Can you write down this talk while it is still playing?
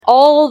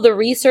all the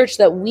research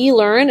that we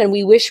learn and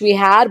we wish we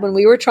had when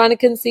we were trying to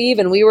conceive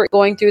and we were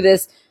going through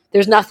this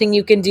there's nothing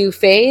you can do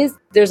phase,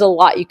 there's a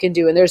lot you can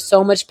do. And there's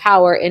so much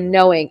power in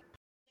knowing.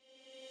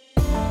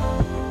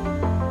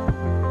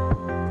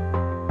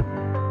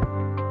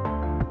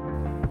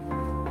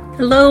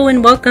 Hello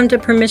and welcome to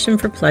Permission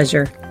for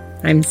Pleasure.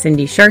 I'm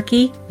Cindy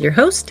Sharkey, your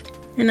host,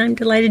 and I'm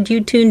delighted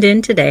you tuned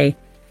in today.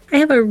 I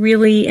have a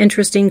really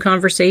interesting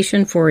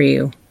conversation for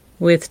you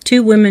with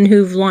two women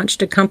who've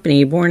launched a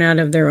company born out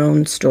of their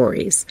own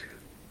stories.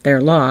 Their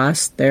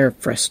loss, their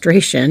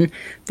frustration,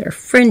 their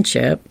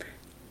friendship,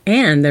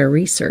 and their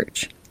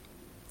research.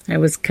 I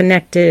was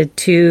connected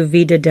to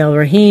Vida Del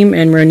Rahim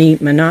and Ronit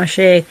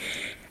Menashe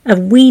of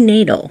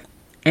WeNatal,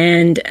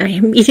 and I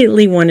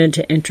immediately wanted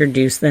to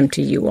introduce them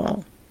to you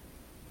all.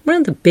 One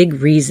of the big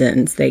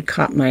reasons they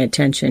caught my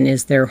attention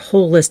is their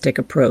holistic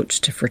approach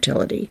to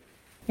fertility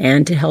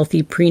and to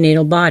healthy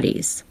prenatal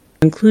bodies,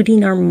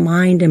 including our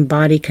mind and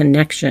body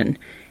connection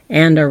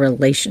and our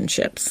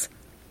relationships.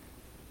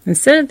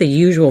 Instead of the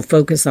usual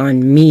focus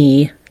on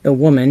me, the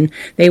woman,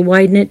 they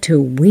widen it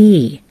to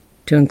we,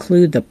 to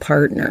include the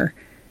partner,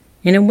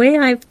 in a way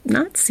I've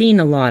not seen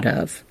a lot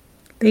of.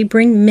 They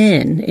bring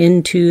men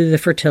into the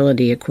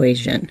fertility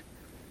equation.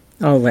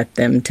 I'll let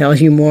them tell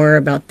you more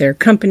about their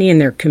company and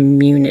their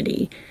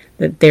community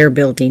that they're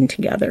building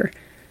together.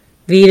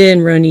 Vida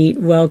and Ronit,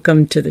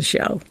 welcome to the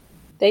show.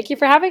 Thank you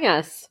for having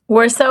us.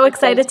 We're so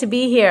excited to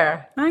be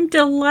here. I'm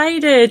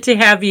delighted to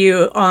have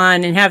you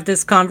on and have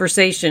this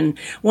conversation.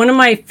 One of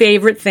my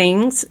favorite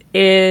things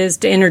is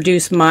to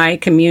introduce my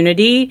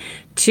community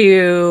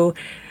to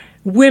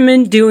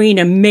women doing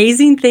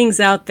amazing things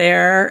out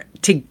there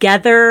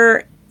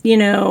together, in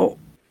a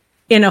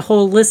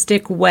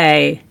holistic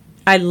way.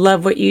 I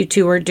love what you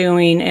two are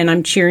doing, and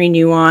I'm cheering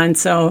you on.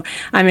 So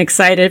I'm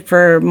excited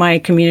for my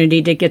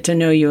community to get to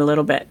know you a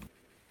little bit.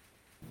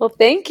 Well,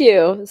 thank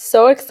you.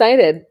 So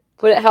excited.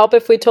 Would it help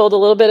if we told a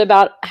little bit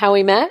about how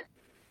we met?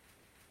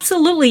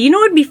 Absolutely. You know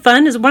what would be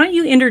fun is why don't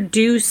you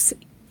introduce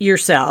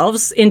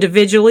yourselves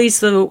individually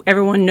so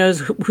everyone knows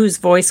whose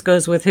voice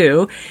goes with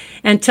who,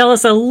 and tell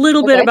us a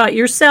little bit about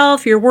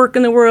yourself, your work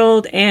in the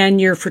world, and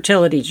your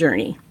fertility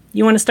journey.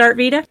 You want to start,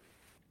 Vida?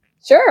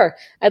 Sure.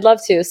 I'd love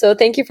to. So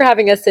thank you for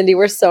having us, Cindy.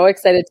 We're so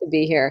excited to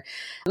be here.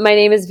 My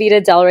name is Vida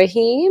Del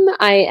Rahim.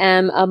 I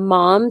am a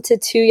mom to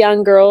two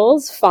young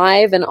girls,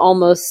 5 and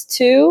almost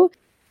 2.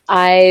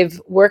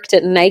 I've worked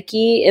at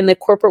Nike in the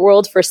corporate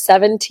world for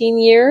 17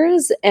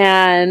 years,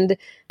 and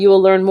you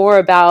will learn more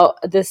about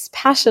this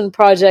passion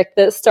project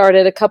that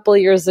started a couple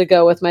of years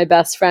ago with my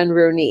best friend,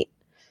 Ronit.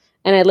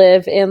 And I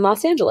live in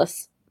Los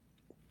Angeles.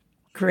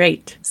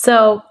 Great.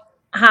 So,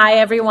 hi,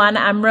 everyone.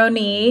 I'm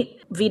Ronit,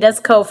 Vida's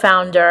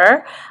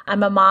co-founder.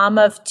 I'm a mom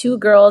of 2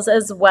 girls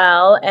as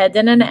well,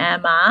 Eden and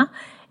Emma.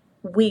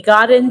 We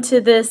got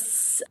into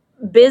this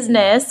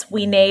business,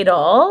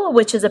 WeNatal,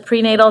 which is a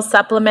prenatal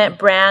supplement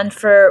brand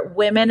for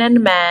women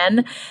and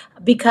men,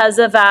 because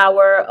of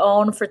our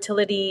own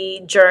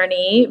fertility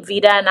journey.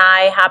 Vida and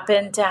I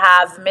happened to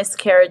have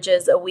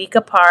miscarriages a week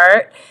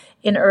apart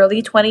in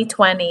early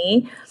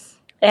 2020.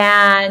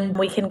 And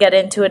we can get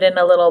into it in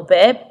a little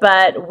bit,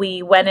 but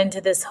we went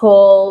into this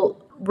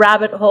whole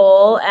rabbit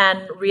hole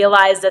and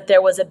realized that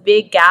there was a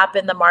big gap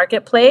in the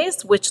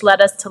marketplace, which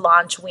led us to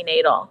launch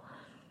WeNatal.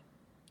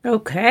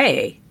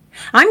 Okay.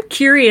 I'm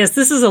curious.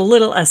 This is a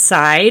little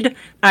aside.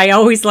 I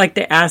always like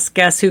to ask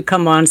guests who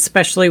come on,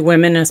 especially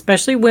women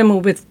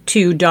with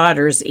 2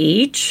 daughters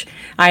each.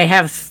 I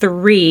have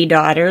 3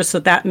 daughters, so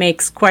that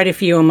makes quite a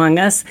few among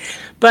us.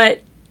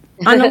 But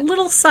on a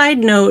little side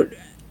note,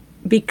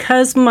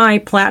 because my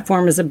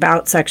platform is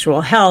about sexual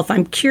health,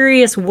 I'm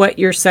curious what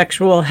your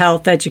sexual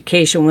health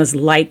education was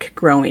like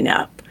growing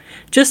up.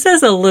 Just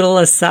as a little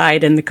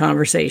aside in the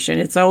conversation,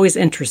 it's always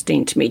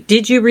interesting to me.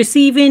 Did you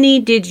receive any?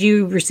 Did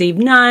you receive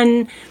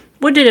none?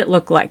 What did it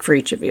look like for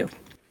each of you?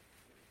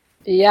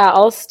 Yeah,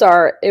 I'll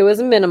start. It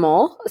was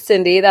minimal,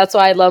 Cindy. That's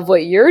why I love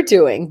what you're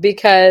doing,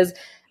 because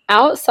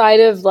outside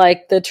of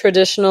like the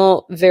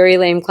traditional very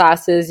lame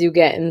classes you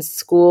get in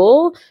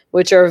school,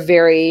 which are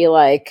very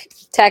like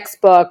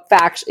textbook,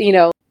 fact,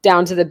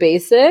 down to the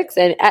basics.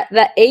 And at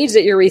that age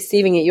that you're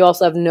receiving it, you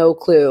also have no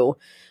clue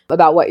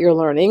about what you're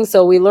learning.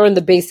 So we learn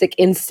the basic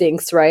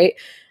instincts, right?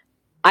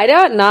 I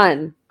got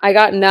none.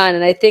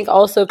 And I think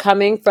also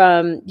coming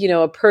from,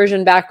 a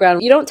Persian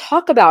background, you don't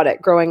talk about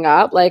it growing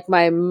up. Like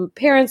my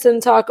parents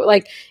didn't talk,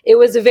 like it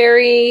was a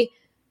very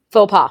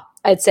faux pas,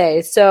 I'd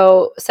say.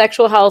 So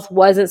sexual health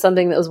wasn't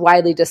something that was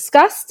widely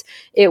discussed.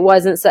 It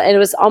wasn't, and it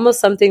was almost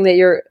something that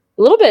you're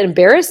a little bit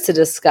embarrassed to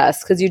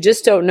discuss because you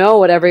just don't know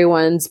what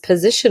everyone's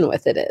position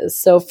with it is.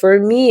 So for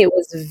me, it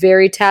was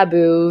very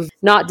taboo,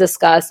 not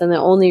discussed. And the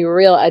only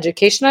real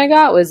education I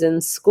got was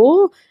in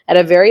school at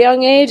a very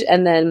young age.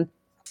 And then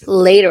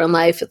later in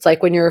life, it's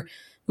like when you're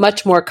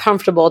much more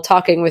comfortable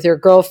talking with your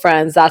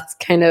girlfriends, that's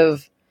kind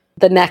of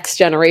the next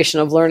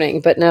generation of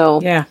learning. But no,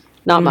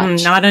 not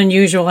much. Not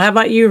unusual. How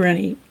about you,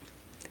 Rennie?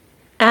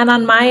 And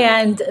on my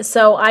end,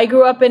 so I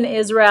grew up in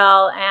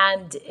Israel,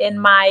 and in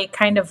my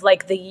kind of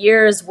like the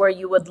years where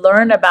you would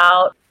learn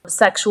about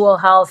sexual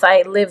health.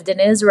 I lived in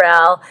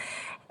Israel,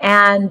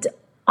 and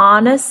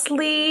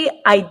honestly,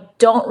 I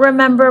don't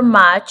remember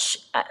much.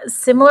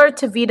 Similar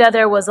to Vida,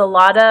 there was a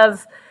lot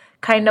of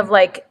kind of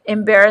like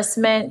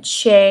embarrassment,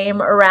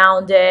 shame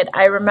around it.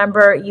 I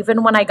remember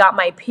even when I got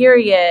my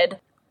period,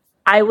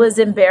 I was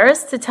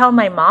embarrassed to tell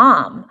my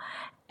mom.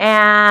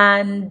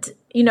 And,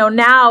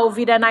 now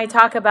Vida and I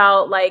talk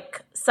about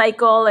like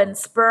cycle and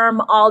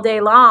sperm all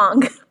day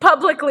long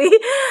publicly.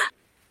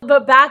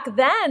 But back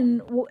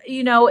then,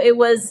 it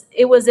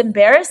was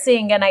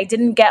embarrassing, and I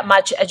didn't get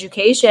much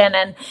education.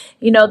 And,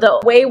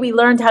 the way we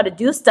learned how to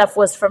do stuff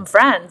was from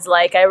friends.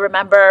 Like I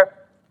remember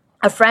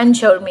a friend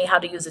showed me how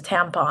to use a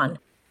tampon.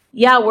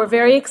 Yeah, we're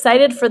very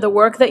excited for the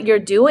work that you're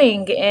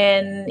doing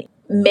in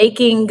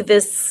making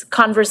this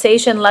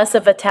conversation less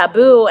of a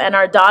taboo. And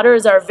our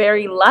daughters are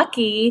very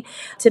lucky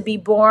to be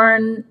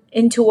born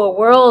into a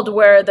world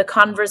where the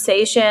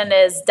conversation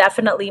is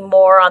definitely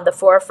more on the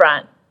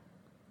forefront.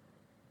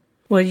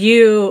 Well,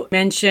 you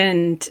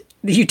mentioned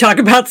you talk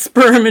about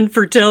sperm and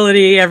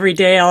fertility every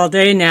day, all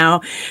day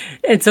now.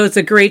 And so it's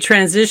a great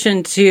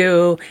transition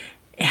to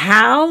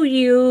how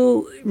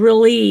you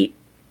really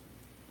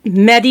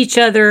met each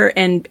other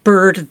and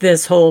birthed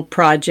this whole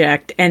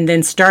project and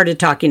then started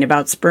talking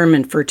about sperm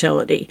and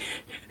fertility.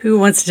 Who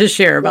wants to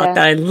share about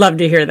that? I'd love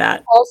to hear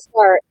that. I'll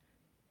start.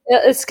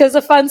 It's because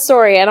a fun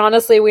story. And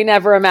honestly, we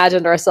never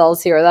imagined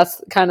ourselves here.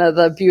 That's kind of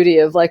the beauty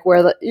of like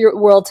where your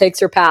world takes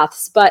your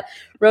paths. But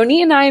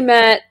Roni and I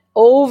met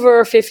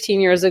over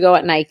 15 years ago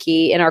at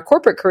Nike in our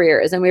corporate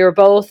careers. And we were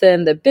both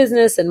in the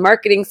business and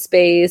marketing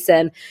space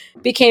and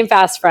became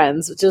fast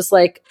friends, just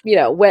like,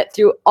 went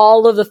through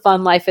all of the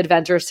fun life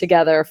adventures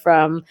together,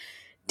 from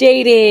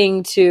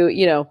dating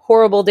to,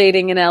 horrible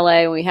dating in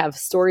LA. We have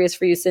stories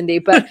for you, Cindy,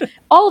 but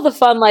all the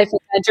fun life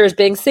adventures,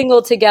 being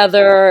single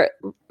together,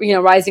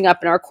 rising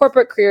up in our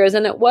corporate careers.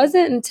 And it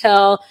wasn't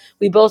until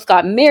we both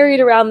got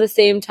married around the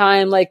same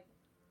time, like,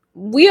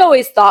 we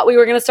always thought we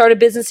were going to start a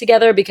business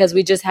together because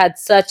we just had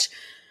such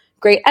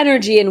great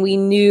energy and we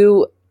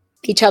knew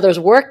each other's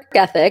work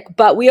ethic,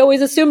 but we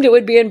always assumed it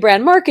would be in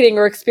brand marketing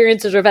or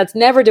experiences or events.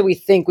 Never did we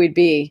think we'd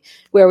be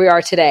where we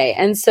are today.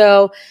 And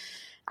so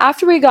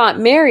after we got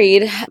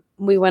married,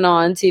 we went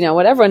on to,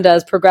 what everyone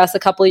does, progress. A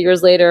couple of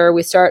years later,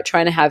 we start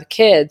trying to have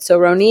kids. So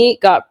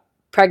Roni got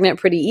pregnant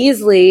pretty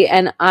easily,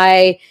 and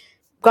I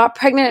got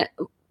pregnant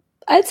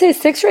I'd say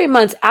 6 or 8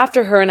 months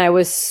after her, and I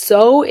was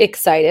so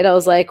excited. I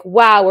was like,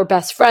 wow, we're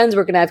best friends.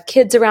 We're going to have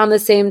kids around the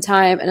same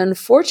time. And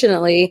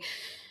unfortunately,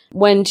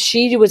 when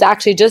she was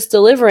actually just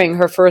delivering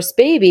her first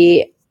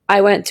baby,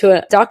 I went to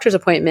a doctor's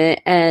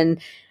appointment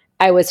and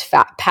I was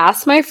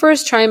past my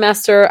first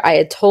trimester. I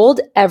had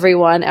told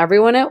everyone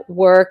at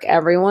work,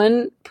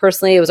 everyone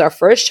personally. It was our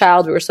first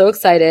child. We were so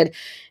excited.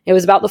 It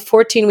was about the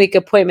 14-week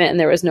appointment and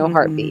there was no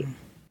heartbeat.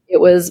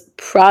 It was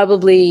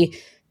probably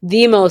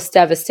the most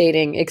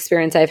devastating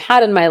experience I've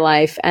had in my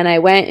life. And I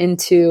went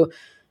into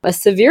a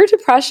severe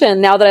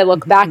depression. Now that I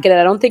look back at it,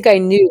 I don't think I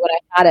knew when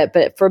I had it,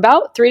 but for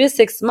about 3 to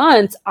 6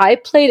 months, I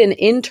played an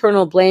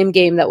internal blame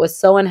game that was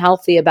so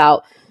unhealthy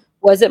about,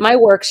 was it my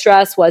work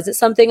stress? Was it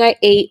something I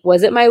ate?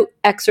 Was it my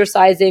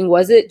exercising?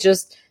 Was it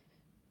just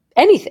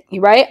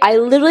anything, right? I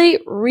literally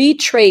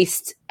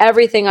retraced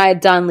everything I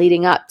had done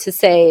leading up to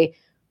say,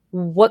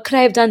 what could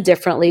I have done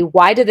differently?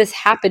 Why did this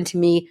happen to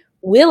me?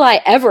 Will I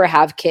ever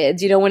have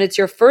kids? When it's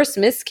your first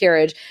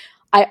miscarriage.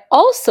 I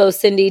also,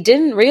 Cindy,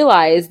 didn't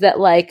realize that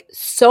like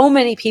so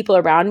many people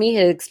around me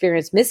had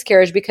experienced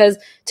miscarriage because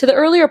to the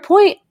earlier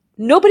point,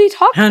 nobody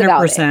talked 100%.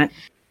 About it.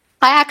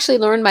 I actually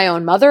learned my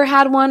own mother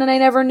had one and I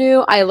never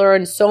knew. I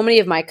learned so many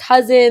of my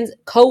cousins,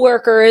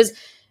 coworkers,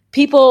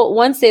 people,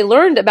 once they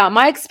learned about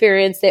my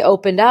experience, they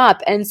opened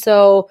up. And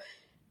so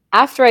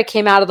after I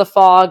came out of the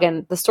fog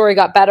and the story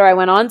got better, I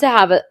went on to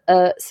have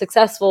a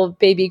successful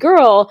baby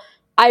girl.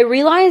 I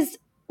realized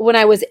when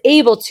I was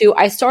able to,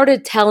 I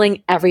started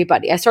telling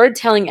everybody. I started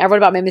telling everyone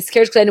about my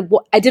miscarriage because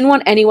I didn't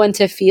want anyone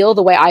to feel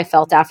the way I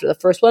felt after the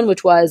first one,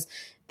 which was,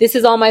 this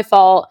is all my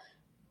fault.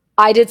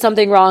 I did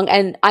something wrong.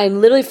 And I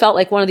literally felt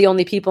like one of the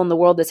only people in the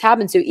world this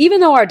happened to, even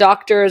though our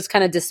doctors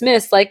kind of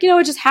dismissed, like,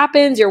 it just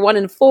happens. You're 1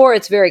 in 4.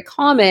 It's very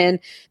common.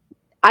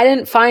 I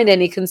didn't find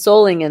any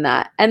consoling in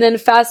that. And then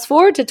fast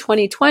forward to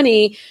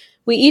 2020,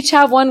 we each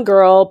have one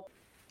girl.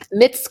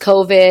 Amidst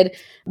COVID,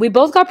 we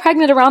both got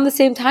pregnant around the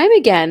same time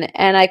again.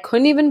 And I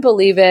couldn't even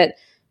believe it.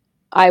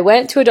 I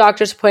went to a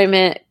doctor's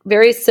appointment.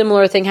 Very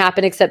similar thing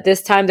happened, except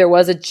this time there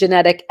was a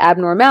genetic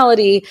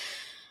abnormality.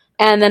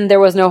 And then there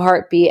was no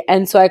heartbeat.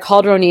 And so I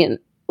called Roni and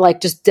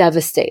just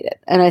devastated.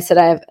 And I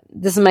said,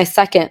 this is my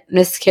second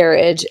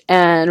miscarriage.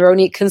 And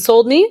Roni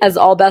consoled me, as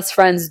all best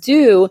friends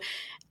do.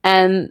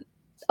 And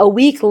a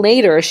week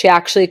later, she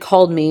actually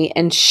called me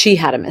and she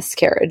had a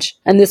miscarriage.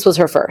 And this was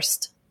her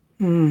first.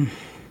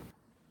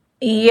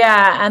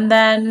 Yeah. And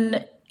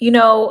then,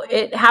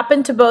 it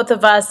happened to both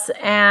of us.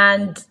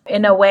 And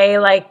in a way,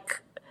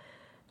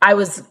 I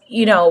was,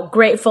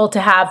 grateful to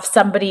have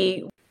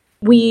somebody.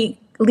 We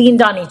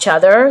leaned on each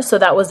other. So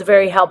that was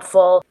very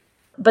helpful.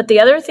 But the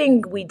other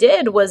thing we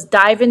did was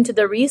dive into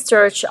the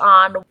research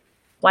on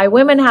why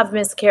women have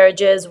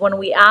miscarriages. When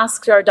we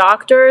asked our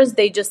doctors,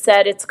 they just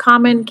said it's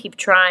common, keep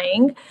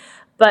trying.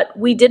 But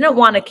we didn't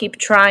want to keep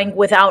trying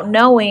without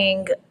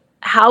knowing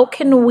how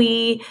can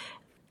we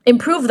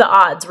improve the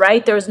odds,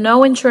 right? There's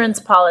no insurance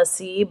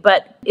policy,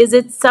 but is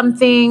it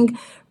something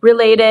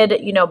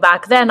related?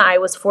 Back then I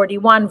was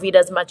 41,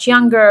 Vida's much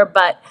younger,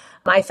 but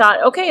I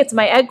thought, okay, it's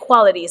my egg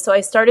quality. So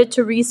I started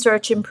to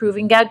research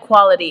improving egg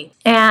quality.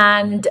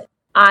 And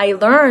I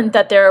learned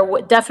that there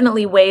are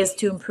definitely ways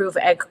to improve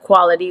egg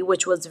quality,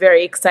 which was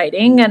very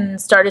exciting, and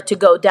started to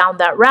go down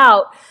that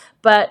route.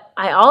 But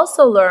I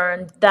also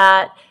learned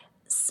that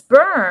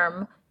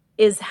sperm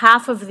is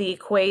half of the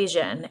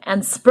equation,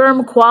 and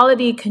sperm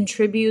quality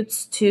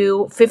contributes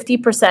to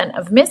 50%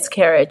 of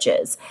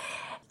miscarriages.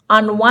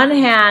 On one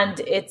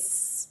hand,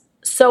 it's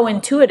so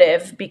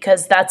intuitive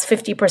because that's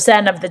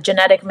 50% of the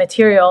genetic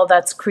material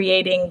that's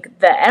creating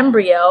the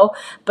embryo.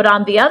 But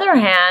on the other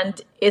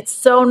hand, it's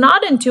so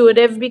not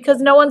intuitive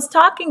because no one's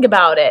talking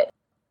about it.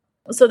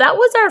 So that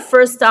was our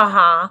first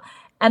aha.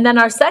 And then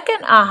our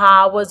second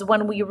aha was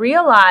when we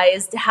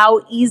realized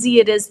how easy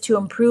it is to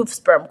improve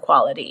sperm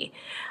quality.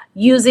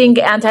 Using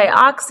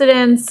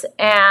antioxidants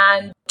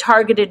and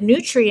targeted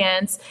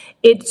nutrients,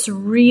 it's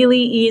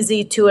really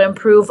easy to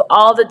improve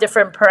all the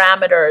different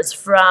parameters,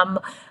 from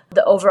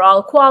the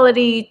overall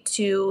quality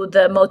to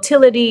the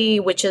motility,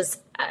 which is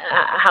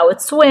how it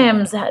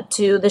swims,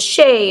 to the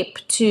shape,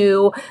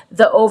 to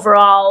the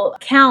overall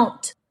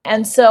count.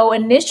 And so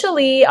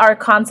initially our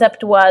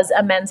concept was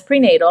a men's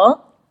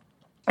prenatal.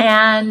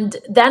 And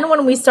then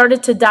when we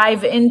started to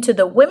dive into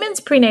the women's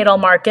prenatal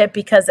market,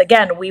 because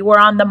again, we were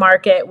on the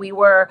market, we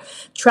were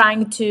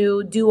trying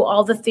to do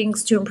all the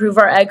things to improve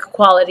our egg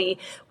quality,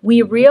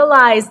 we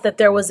realized that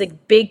there was a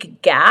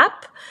big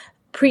gap.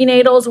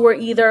 Prenatals were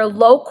either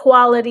low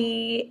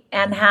quality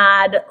and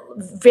had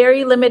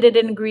very limited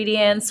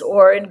ingredients,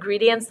 or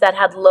ingredients that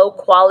had low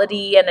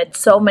quality and had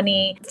so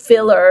many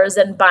fillers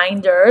and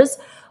binders,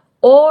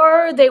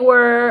 or they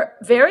were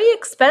very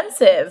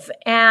expensive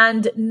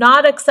and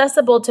not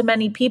accessible to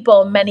many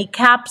people, many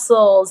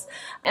capsules.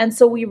 And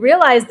so we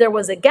realized there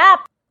was a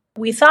gap.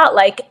 We thought,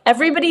 like,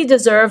 everybody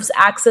deserves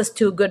access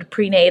to a good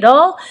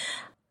prenatal.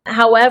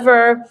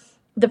 However,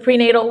 the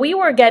prenatal we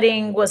were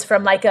getting was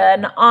from like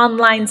an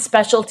online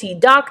specialty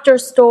doctor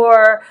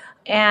store,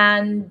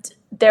 and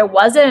there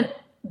wasn't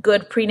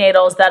good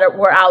prenatals that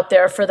were out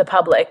there for the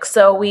public.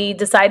 So we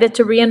decided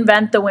to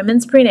reinvent the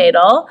women's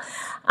prenatal.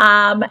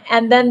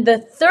 And then the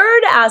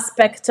third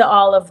aspect to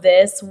all of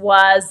this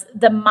was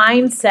the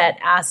mindset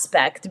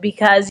aspect,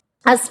 because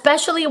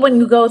especially when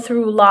you go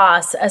through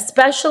loss,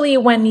 especially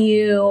when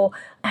you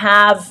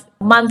have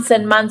months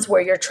and months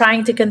where you're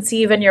trying to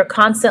conceive and you're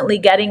constantly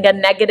getting a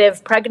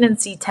negative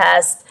pregnancy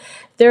test,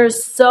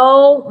 there's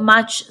so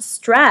much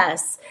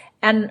stress.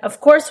 And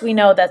of course, we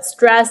know that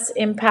stress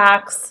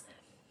impacts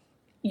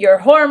your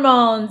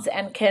hormones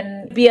and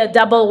can be a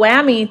double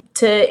whammy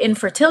to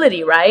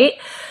infertility, right?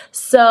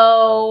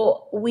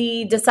 So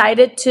we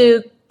decided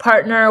to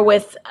partner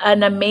with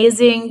an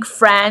amazing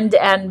friend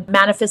and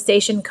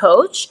manifestation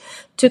coach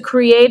to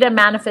create a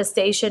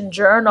manifestation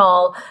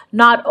journal,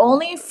 not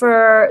only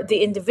for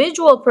the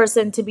individual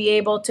person to be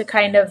able to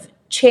kind of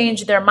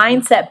change their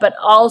mindset, but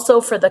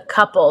also for the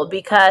couple,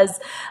 because,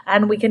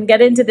 and we can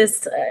get into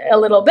this a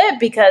little bit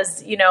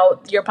because,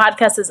 your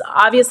podcast is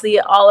obviously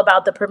all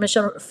about the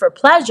permission for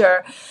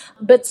pleasure,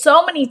 but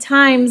so many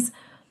times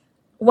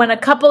when a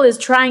couple is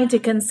trying to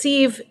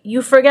conceive,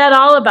 you forget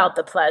all about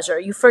the pleasure.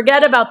 You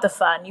forget about the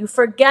fun. You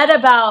forget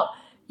about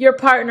your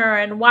partner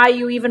and why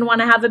you even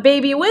want to have a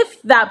baby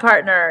with that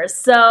partner.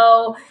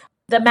 So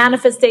the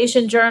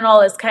manifestation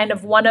journal is kind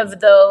of one of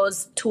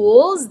those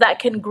tools that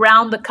can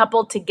ground the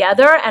couple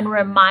together and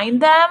remind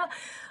them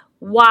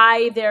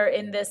why they're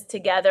in this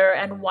together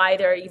and why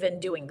they're even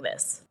doing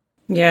this.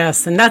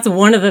 Yes, and that's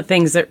one of the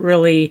things that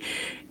really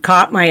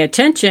caught my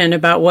attention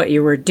about what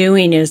you were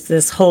doing, is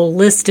this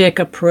holistic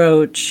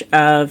approach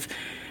of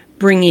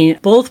bringing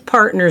both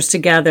partners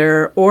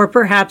together, or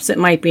perhaps it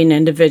might be an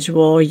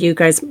individual. You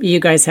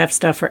guys have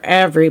stuff for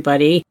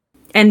everybody.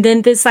 And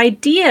then this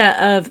idea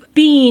of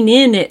being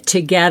in it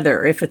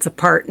together, if it's a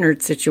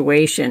partnered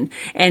situation,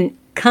 and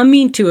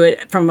coming to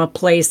it from a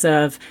place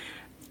of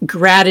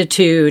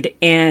gratitude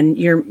and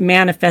your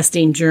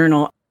manifesting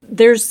journal.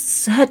 There's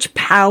such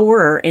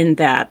power in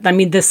that. I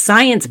mean, the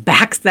science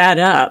backs that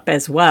up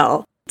as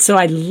well. So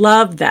I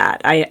love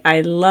that.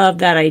 I love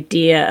that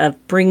idea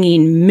of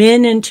bringing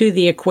men into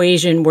the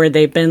equation where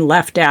they've been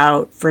left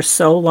out for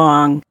so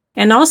long.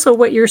 And also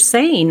what you're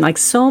saying, like,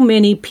 so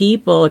many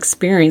people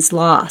experience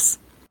loss.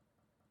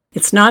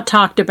 It's not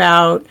talked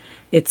about.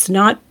 It's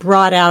not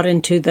brought out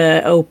into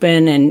the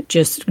open and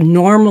just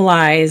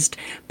normalized,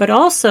 but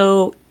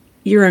also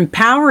you're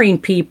empowering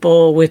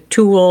people with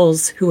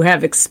tools who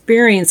have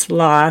experienced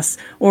loss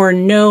or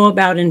know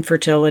about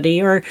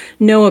infertility or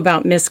know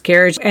about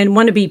miscarriage and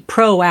want to be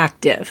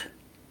proactive,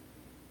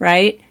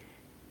 right?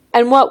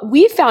 And what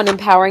we found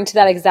empowering to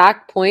that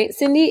exact point,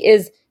 Cindy,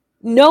 is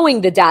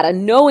knowing the data,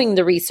 knowing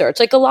the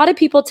research. Like, a lot of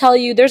people tell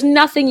you there's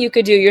nothing you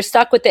could do. You're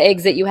stuck with the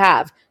eggs that you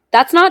have.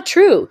 That's not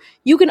true.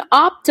 You can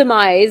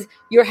optimize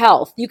your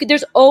health.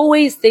 There's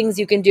always things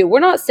you can do.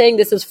 We're not saying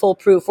this is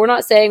foolproof. We're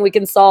not saying we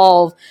can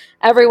solve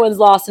everyone's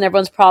loss and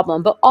everyone's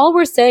problem. But all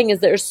we're saying is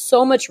there's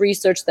so much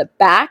research that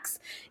backs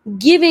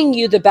giving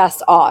you the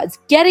best odds,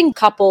 getting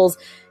couples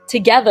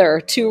together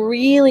to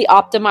really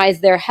optimize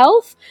their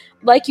health.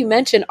 Like you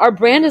mentioned, our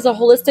brand is a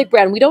holistic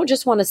brand. We don't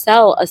just want to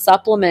sell a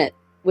supplement,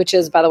 which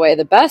is, by the way,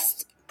 the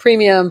best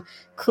premium,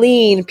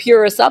 clean,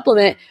 pure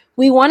supplement.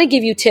 We want to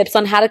give you tips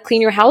on how to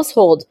clean your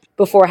household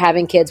before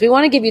having kids. We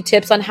want to give you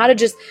tips on how to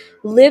just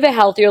live a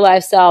healthier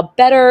lifestyle,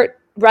 better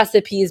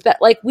recipes, but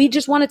like we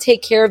just want to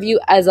take care of you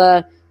as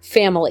a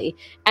family.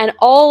 And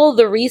all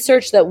the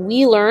research that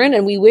we learned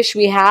and we wish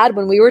we had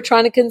when we were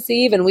trying to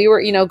conceive and we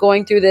were,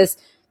 going through this,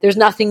 there's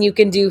nothing you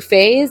can do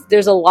phase.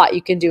 There's a lot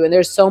you can do. And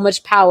there's so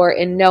much power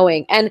in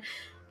knowing. And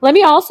let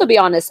me also be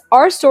honest,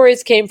 our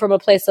stories came from a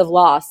place of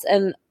loss.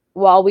 And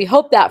while we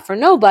hope that for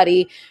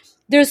nobody,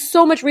 there's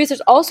so much research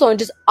also on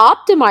just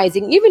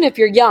optimizing. Even if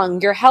you're young,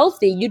 you're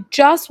healthy, you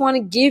just want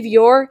to give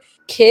your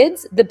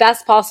kids the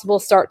best possible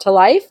start to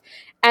life.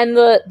 And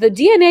the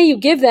DNA you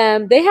give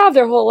them, they have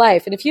their whole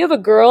life. And if you have a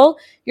girl,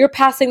 you're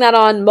passing that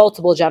on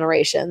multiple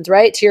generations,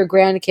 right, to your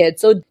grandkids.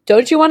 So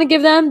don't you want to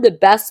give them the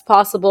best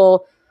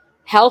possible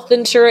health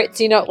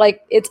insurance?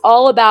 It's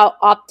all about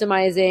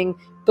optimizing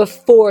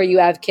before you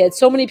have kids.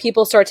 So many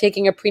people start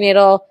taking a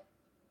prenatal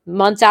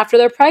months after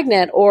they're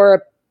pregnant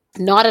or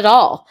not at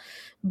all.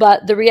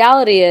 But the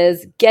reality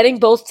is getting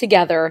both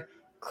together,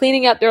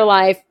 cleaning up their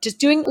life, just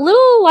doing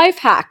little life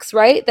hacks,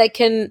 right, that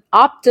can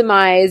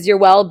optimize your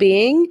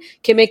well-being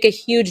can make a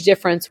huge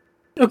difference.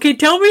 Okay,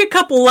 tell me a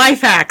couple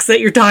life hacks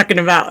that you're talking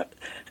about.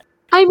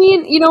 I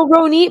mean,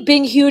 Ronit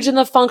being huge in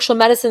the functional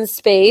medicine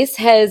space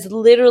has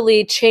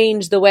literally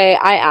changed the way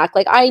I act.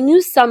 Like I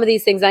knew some of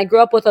these things. I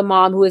grew up with a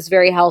mom who was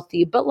very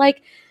healthy, but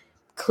like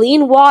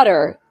clean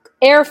water,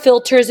 air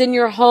filters in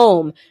your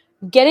home,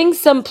 getting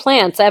some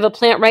plants. I have a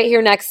plant right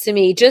here next to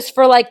me just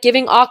for like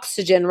giving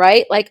oxygen,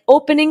 right? Like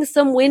opening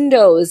some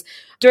windows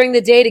during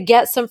the day to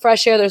get some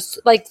fresh air. There's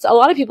like a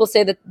lot of people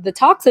say that the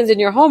toxins in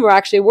your home are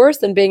actually worse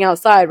than being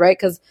outside, right?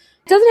 Because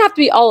it doesn't have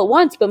to be all at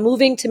once, but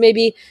moving to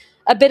maybe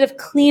a bit of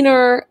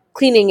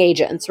cleaning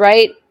agents,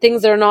 right?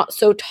 Things that are not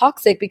so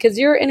toxic because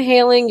you're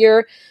inhaling,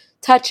 you're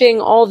touching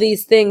all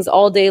these things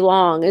all day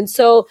long. And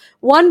so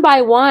one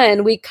by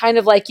one, we kind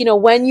of like,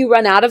 when you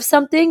run out of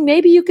something,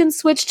 maybe you can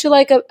switch to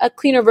like a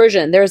cleaner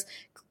version. There's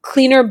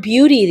cleaner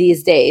beauty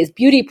these days,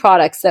 beauty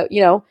products that,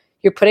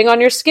 you're putting on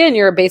your skin.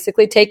 You're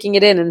basically taking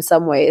it in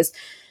some ways.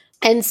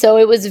 And so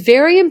it was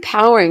very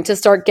empowering to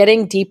start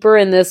getting deeper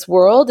in this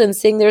world and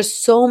seeing there's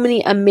so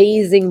many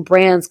amazing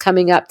brands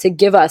coming up to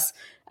give us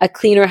a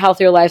cleaner,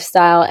 healthier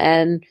lifestyle.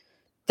 And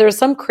there's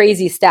some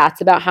crazy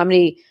stats about how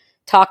many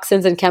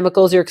toxins and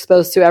chemicals you're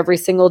exposed to every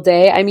single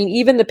day. I mean,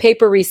 even the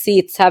paper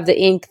receipts have the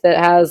ink that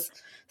has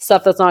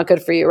stuff that's not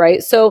good for you,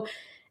 right? So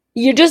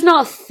you're just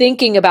not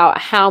thinking about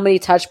how many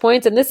touch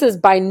points. And this is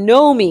by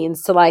no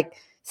means to like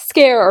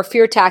scare or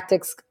fear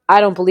tactics.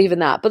 I don't believe in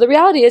that. But the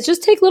reality is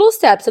just take little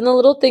steps and the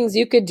little things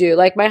you could do.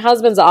 Like my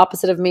husband's the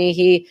opposite of me.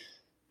 He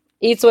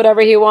eats whatever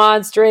he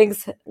wants,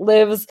 drinks,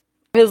 lives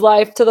his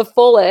life to the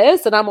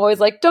fullest. And I'm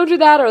always like, don't do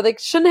that, or they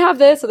shouldn't have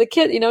this, or the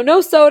kid,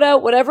 no soda,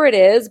 whatever it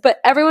is.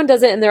 But everyone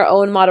does it in their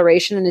own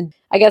moderation. And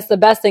I guess the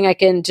best thing I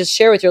can just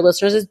share with your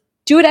listeners is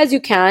do it as you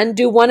can,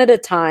 do one at a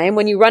time.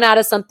 When you run out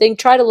of something,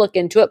 try to look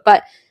into it.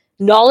 But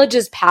knowledge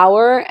is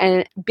power,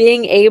 and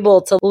being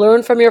able to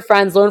learn from your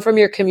friends, learn from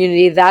your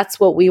community, that's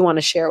what we want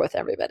to share with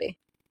everybody.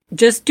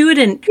 Just do it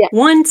in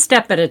one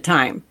step at a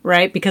time,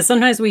 right? Because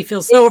sometimes we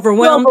feel so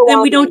overwhelmed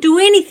and we don't do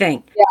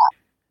anything. Yeah,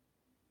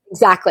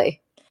 exactly.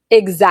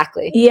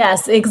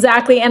 Yes,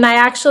 exactly. And I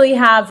actually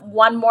have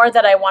one more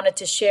that I wanted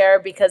to share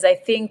because I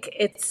think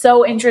it's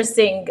so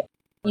interesting.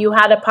 You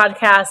had a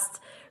podcast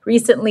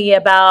recently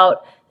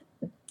about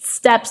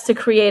steps to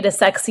create a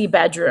sexy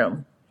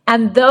bedroom.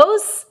 And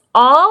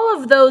all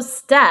of those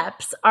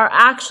steps are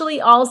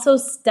actually also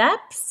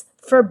steps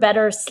for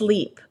better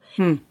sleep.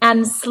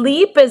 And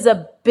sleep is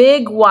a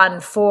big one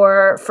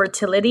for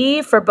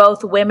fertility for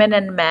both women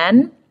and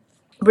men.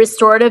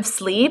 Restorative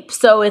sleep.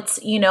 So it's,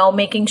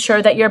 making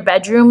sure that your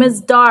bedroom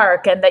is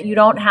dark and that you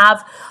don't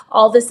have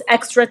all this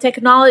extra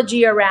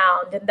technology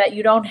around and that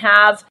you don't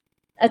have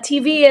a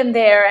TV in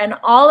there and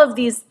all of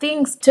these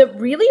things to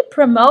really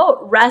promote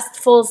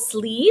restful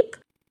sleep.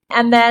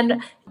 And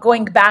then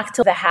going back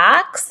to the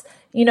hacks,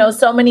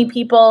 so many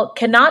people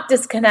cannot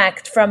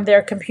disconnect from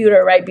their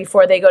computer right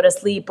before they go to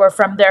sleep or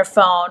from their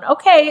phone.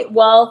 Okay,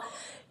 well,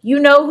 you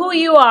know who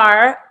you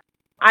are.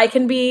 I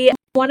can be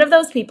one of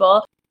those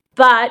people.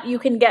 But you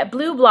can get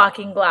blue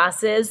blocking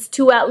glasses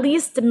to at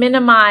least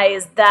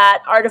minimize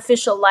that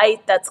artificial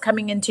light that's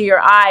coming into your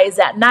eyes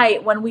at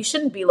night when we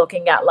shouldn't be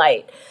looking at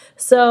light.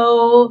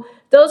 So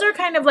those are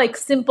kind of like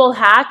simple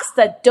hacks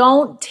that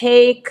don't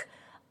take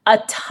a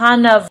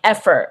ton of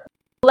effort.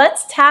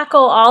 Let's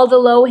tackle all the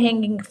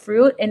low-hanging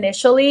fruit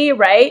initially,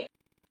 right?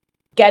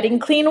 Getting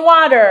clean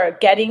water,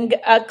 getting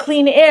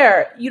clean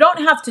air. You don't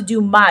have to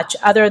do much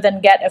other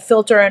than get a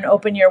filter and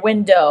open your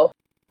window.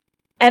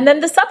 And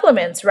then the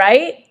supplements,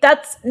 right?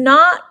 That's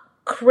not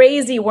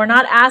crazy. We're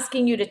not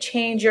asking you to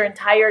change your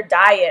entire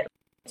diet.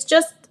 It's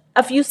just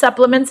a few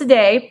supplements a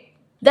day.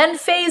 Then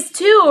phase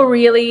 2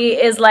 really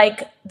is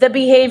like the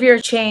behavior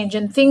change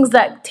and things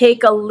that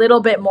take a little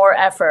bit more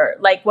effort,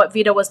 like what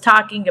Vida was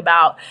talking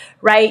about,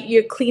 right?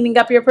 You're cleaning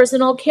up your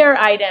personal care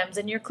items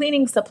and your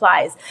cleaning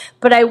supplies.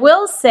 But I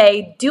will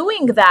say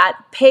doing that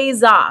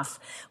pays off.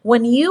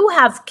 When you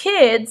have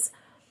kids,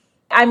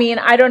 I mean,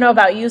 I don't know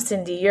about you,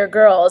 Cindy, your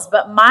girls,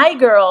 but my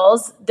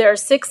girls, they're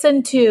 6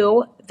 and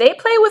 2. They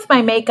play with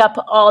my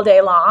makeup all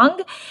day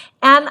long.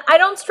 And I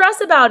don't stress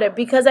about it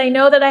because I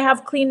know that I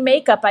have clean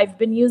makeup. I've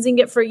been using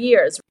it for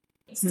years.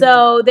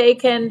 So they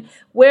can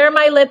wear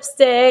my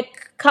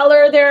lipstick,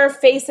 color their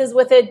faces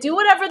with it, do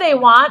whatever they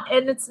want.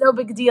 And it's no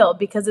big deal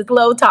because it's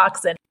low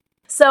toxin.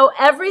 So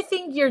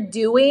everything you're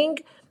doing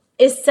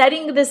is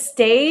setting the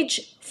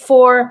stage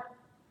for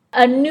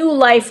a new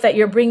life that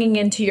you're bringing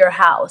into your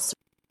house.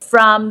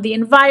 From the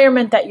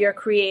environment that you're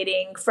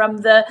creating, from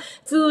the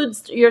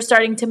foods you're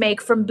starting to make,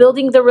 from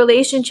building the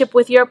relationship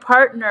with your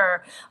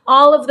partner.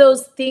 All of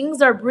those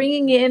things are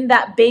bringing in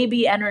that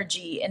baby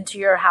energy into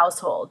your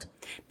household.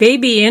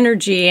 Baby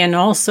energy and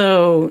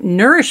also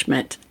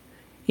nourishment.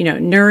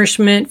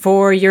 Nourishment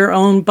for your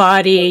own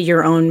body,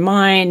 your own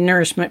mind,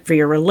 nourishment for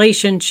your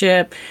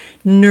relationship,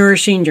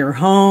 nourishing your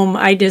home.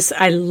 I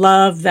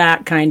love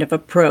that kind of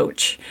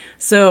approach.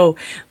 So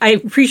I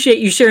appreciate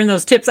you sharing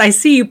those tips. I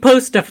see you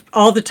post stuff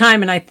all the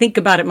time and I think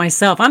about it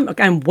myself.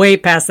 I'm way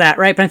past that,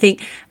 right? But I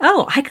think,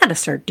 I got to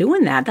start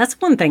doing that.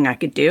 That's one thing I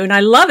could do. And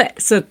I love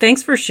it. So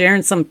thanks for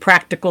sharing some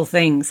practical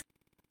things.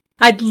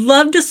 I'd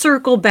love to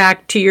circle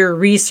back to your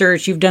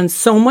research. You've done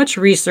so much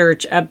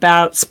research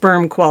about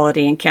sperm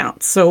quality and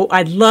counts. So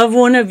I'd love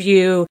one of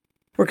you,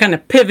 we're kind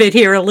of pivot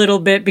here a little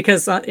bit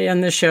because on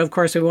this show, of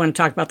course, we want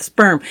to talk about the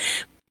sperm.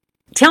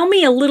 Tell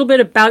me a little bit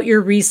about your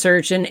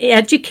research and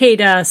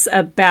educate us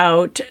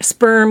about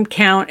sperm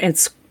count and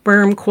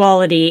sperm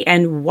quality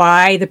and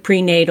why the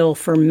prenatal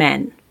for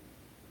men.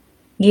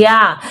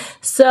 Yeah.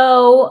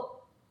 So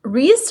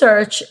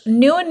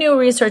new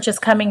research is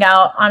coming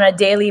out on a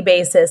daily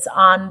basis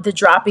on the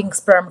dropping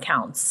sperm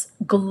counts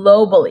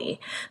globally.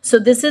 So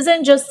this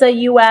isn't just a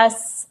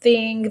US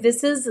thing.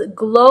 This is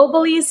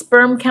globally,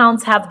 sperm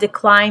counts have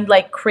declined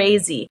like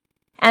crazy.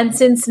 And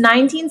since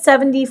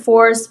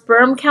 1974,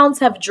 sperm counts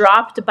have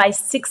dropped by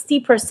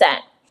 60%.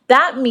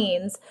 That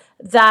means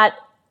that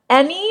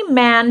any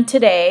man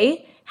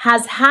today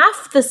has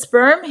half the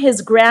sperm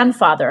his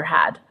grandfather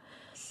had.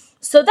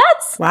 So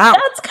that's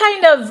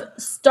kind of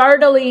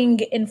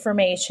startling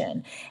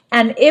information.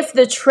 And if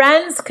the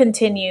trends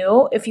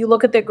continue, if you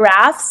look at the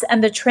graphs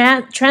and the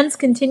trends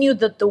continue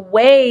the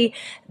way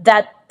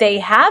that they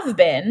have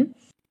been,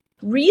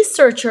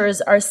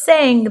 researchers are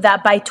saying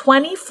that by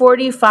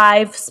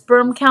 2045,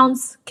 sperm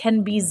counts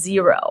can be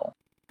 0.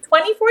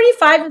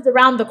 2045 is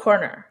around the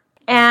corner.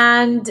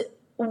 And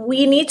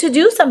we need to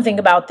do something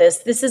about this.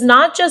 This is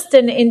not just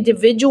an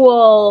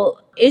individual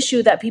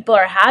issue that people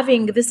are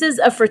having. This is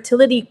a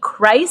fertility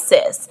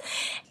crisis.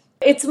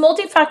 It's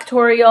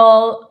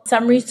multifactorial.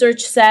 Some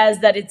research says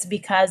that it's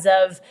because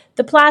of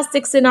the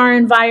plastics in our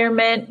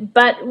environment,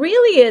 but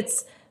really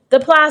it's the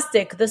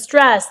plastic, the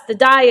stress, the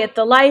diet,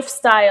 the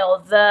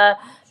lifestyle, the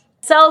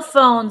cell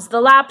phones,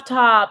 the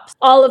laptops,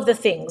 all of the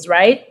things,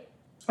 right?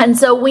 And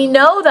so we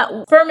know that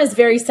sperm is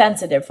very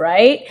sensitive,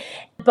 right?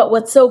 But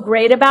what's so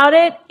great about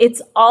it, it's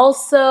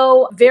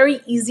also very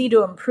easy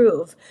to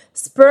improve.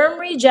 Sperm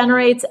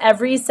regenerates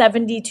every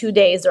 72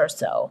 days or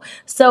so.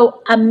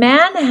 So a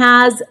man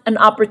has an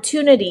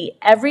opportunity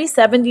every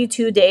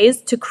 72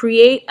 days to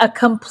create a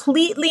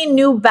completely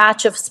new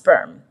batch of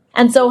sperm.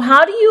 And so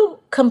how do you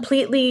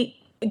completely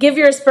give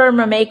your sperm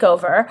a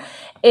makeover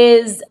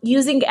is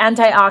using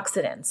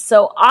antioxidants.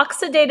 So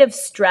oxidative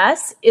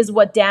stress is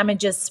what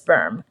damages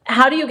sperm.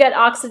 How do you get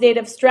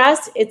oxidative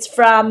stress? It's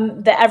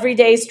from the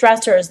everyday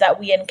stressors that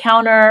we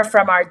encounter,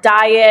 from our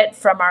diet,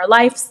 from our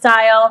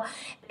lifestyle.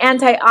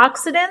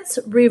 Antioxidants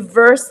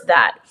reverse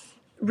that.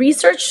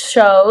 Research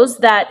shows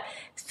that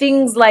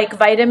things like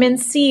vitamin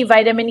C,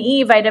 vitamin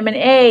E, vitamin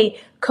A,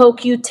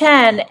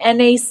 CoQ10,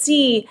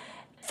 NAC,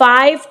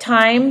 5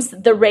 times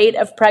the rate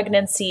of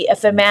pregnancy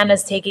if a man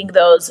is taking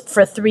those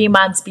for 3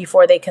 months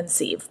before they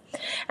conceive.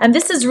 And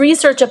this is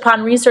research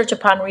upon research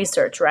upon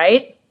research,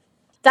 right?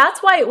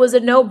 That's why it was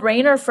a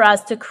no-brainer for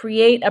us to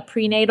create a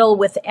prenatal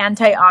with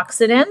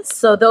antioxidants.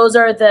 So those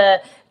are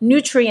the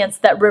nutrients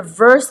that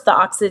reverse the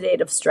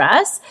oxidative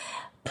stress,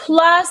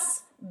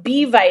 plus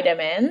B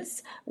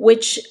vitamins,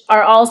 which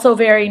are also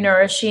very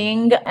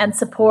nourishing and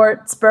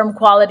support sperm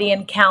quality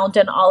and count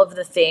and all of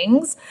the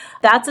things.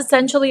 That's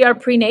essentially our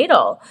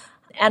prenatal.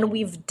 And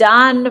we've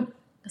done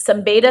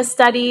some beta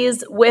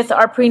studies with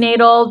our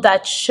prenatal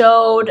that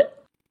showed,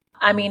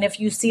 if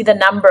you see the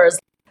numbers,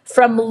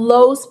 from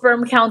low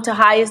sperm count to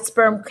highest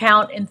sperm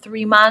count in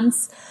 3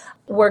 months,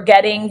 we're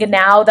getting,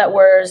 now that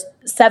we're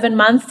 7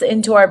 months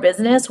into our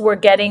business, we're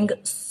getting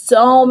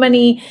so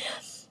many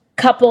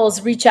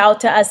couples reach out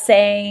to us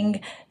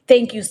saying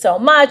thank you so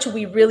much.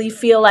 We really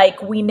feel like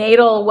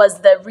Wenatal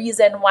was the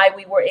reason why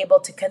we were able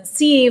to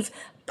conceive.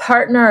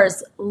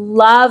 Partners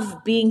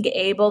love being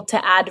able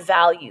to add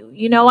value.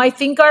 I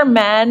think our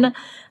men,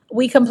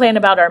 we complain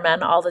about our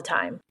men all the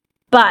time,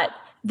 but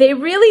they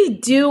really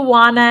do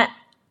want to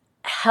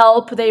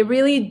help. They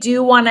really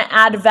do want to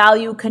add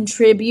value,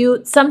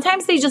 contribute.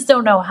 Sometimes they just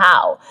don't know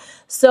how.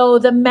 So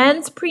the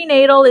men's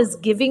prenatal is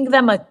giving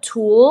them a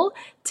tool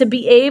to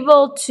be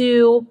able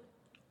to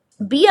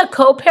be a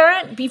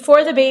co-parent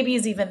before the baby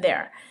is even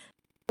there.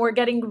 We're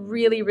getting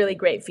really, really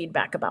great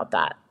feedback about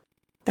that.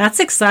 That's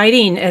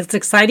exciting. It's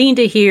exciting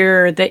to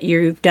hear that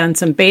you've done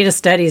some beta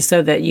studies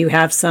so that you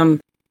have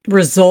some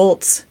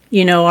results,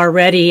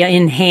 already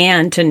in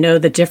hand to know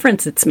the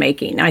difference it's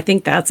making. I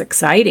think that's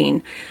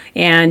exciting.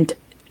 And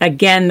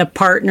again, the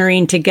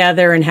partnering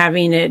together and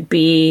having it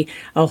be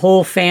a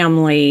whole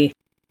family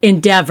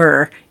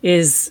endeavor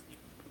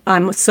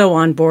I'm so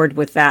on board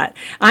with that.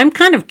 I'm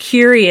kind of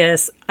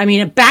curious. I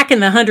mean, back in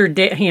the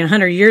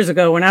 100 years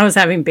ago when I was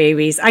having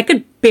babies, I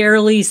could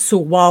barely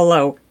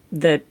swallow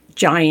the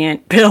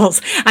giant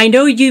pills. I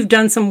know you've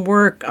done some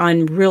work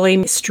on really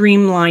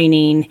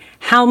streamlining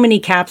how many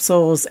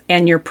capsules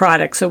and your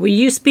product. So will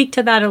you speak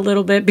to that a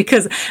little bit?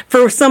 Because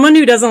for someone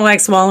who doesn't like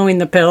swallowing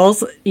the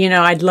pills,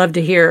 I'd love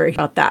to hear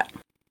about that.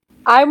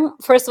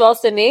 First of all,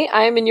 Cindy,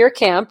 I'm in your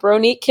camp.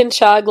 Ronit can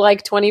chug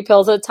like 20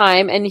 pills at a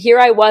time. And here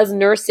I was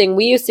nursing.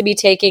 We used to be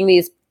taking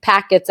these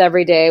packets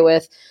every day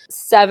with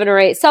 7 or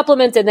 8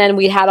 supplements. And then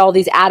we had all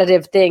these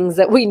additive things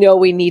that we know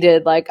we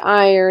needed, like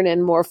iron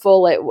and more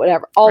folate,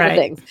 whatever, all the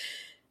things.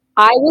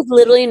 I was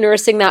literally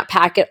nursing that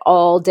packet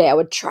all day. I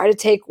would try to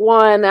take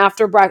one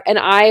after breakfast. And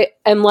I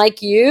am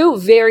like you,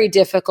 very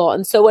difficult.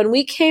 And so when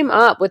we came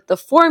up with the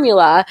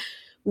formula,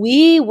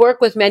 we work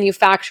with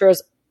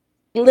manufacturers,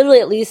 literally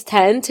at least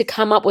 10, to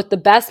come up with the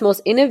best,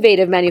 most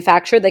innovative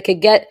manufacturer that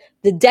could get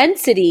the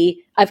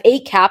density of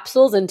 8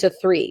 capsules into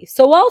 3.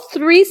 So while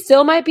 3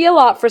 still might be a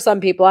lot for some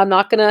people, I'm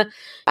not going to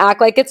act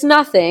like it's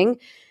nothing.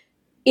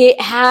 It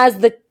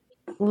has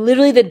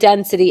literally the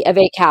density of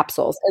 8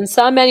 capsules. And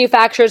some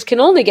manufacturers can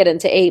only get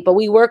into 8, but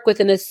we work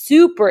within a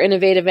super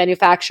innovative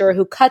manufacturer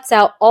who cuts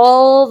out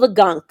all the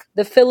gunk,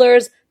 the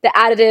fillers, the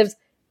additives,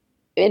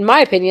 in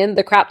my opinion,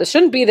 the crap that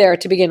shouldn't be there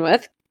to begin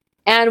with.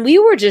 And we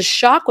were just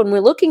shocked when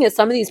we're looking at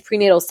some of these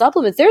prenatal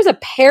supplements. There's a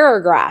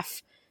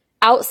paragraph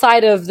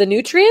outside of the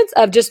nutrients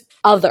of just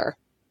other.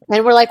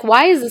 And we're like,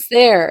 why is this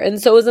there?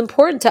 And so it was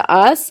important to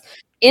us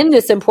in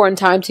this important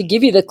time to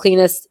give you the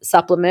cleanest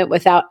supplement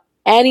without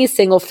any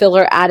single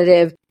filler,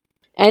 additive,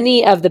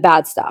 any of the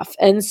bad stuff.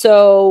 And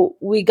so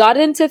we got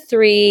into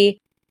 3.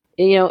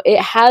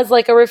 It has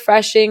like a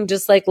refreshing,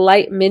 just like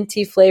light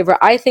minty flavor.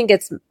 I think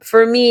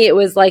for me, it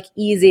was like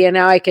easy. And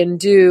now I can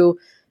do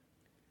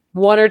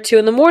 1 or 2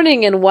 in the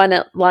morning and 1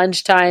 at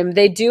lunchtime.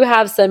 They do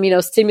have some,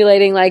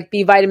 stimulating like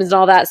B vitamins and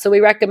all that. So we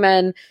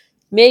recommend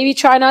maybe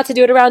try not to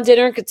do it around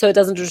dinner so it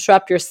doesn't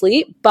disrupt your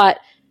sleep. But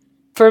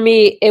for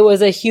me, it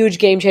was a huge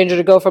game changer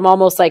to go from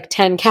almost like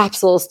 10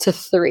 capsules to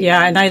 3.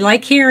 Yeah. And I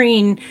like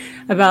hearing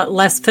about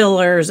less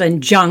fillers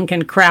and junk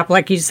and crap,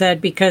 like you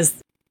said,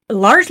 because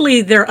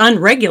largely they're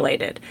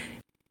unregulated.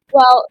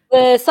 Well,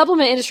 the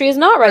supplement industry is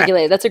not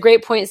regulated. That's a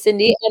great point,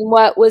 Cindy. And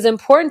what was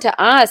important to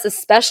us,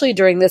 especially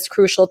during this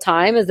crucial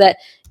time, is that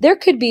there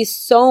could be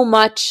so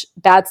much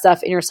bad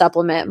stuff in your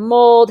supplement,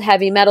 mold,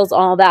 heavy metals,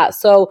 all that.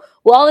 So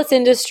while this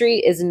industry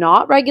is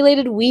not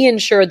regulated, we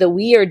ensure that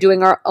we are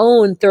doing our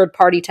own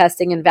third-party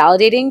testing and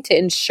validating to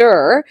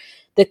ensure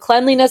the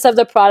cleanliness of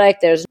the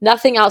product. There's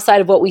nothing outside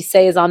of what we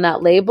say is on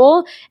that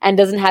label and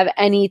doesn't have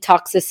any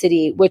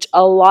toxicity, which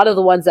a lot of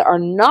the ones that are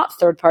not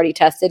third-party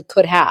tested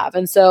could have.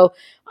 And so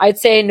I'd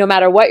say no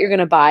matter what you're going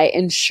to buy,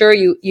 ensure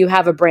you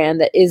have a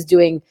brand that is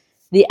doing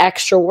the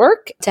extra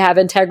work to have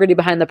integrity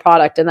behind the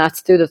product, and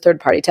that's through the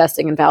third-party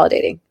testing and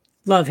validating.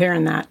 Love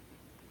hearing that.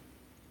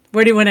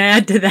 What do you want to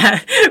add to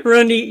that,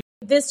 Ronit?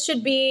 This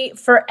should be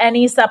for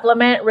any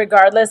supplement,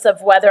 regardless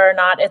of whether or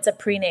not it's a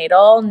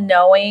prenatal,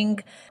 knowing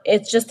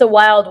it's just the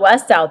Wild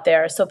West out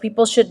there. So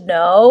people should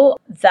know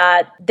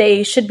that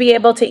they should be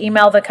able to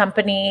email the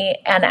company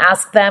and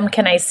ask them,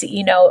 can I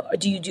see,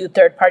 do you do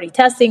third-party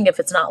testing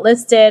if it's not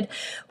listed?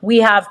 We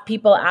have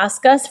people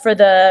ask us for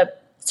the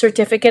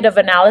certificate of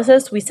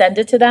analysis. We send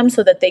it to them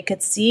so that they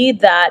could see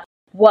that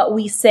what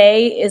we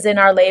say is in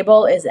our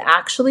label is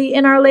actually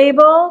in our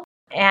label,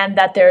 and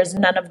that there's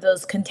none of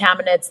those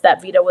contaminants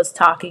that Vita was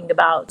talking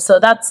about. So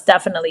that's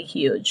definitely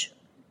huge.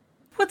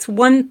 What's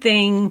one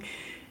thing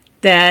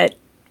that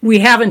we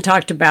haven't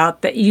talked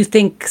about that you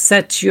think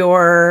sets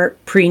your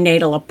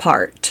prenatal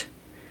apart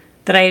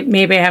that I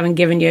haven't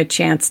given you a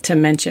chance to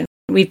mention?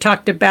 We've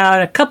talked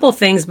about a couple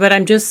things, but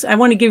I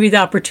want to give you the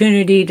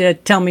opportunity to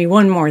tell me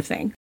one more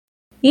thing.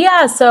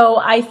 Yeah, so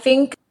I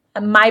think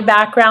my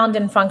background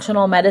in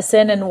functional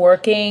medicine and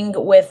working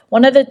with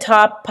one of the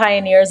top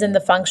pioneers in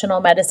the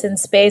functional medicine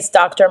space,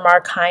 Dr.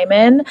 Mark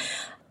Hyman,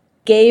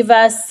 gave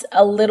us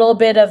a little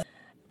bit of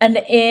an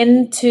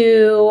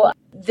into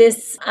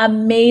this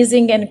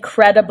amazing,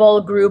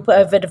 incredible group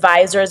of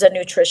advisors and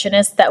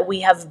nutritionists that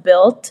we have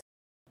built.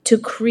 to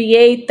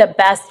create the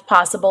best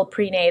possible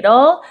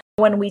prenatal.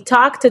 When we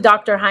talk to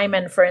Dr.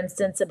 Hyman, for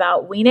instance,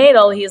 about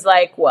Weenatal, he's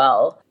like,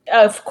 well,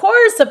 of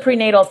course, a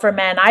prenatal for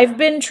men. I've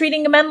been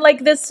treating men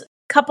like this,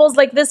 couples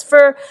like this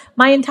for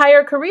my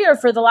entire career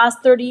for the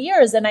last 30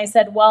 years. And I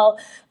said, well,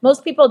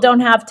 most people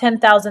don't have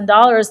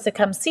 $10,000 to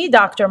come see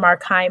Dr.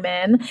 Mark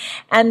Hyman.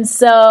 And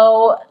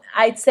so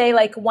I'd say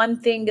like one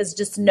thing is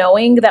just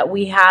knowing that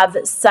we have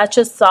such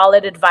a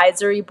solid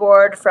advisory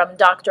board, from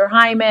Dr.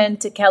 Hyman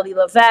to Kelly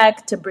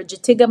LeVeque to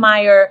Bridget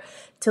Tigemeyer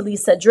to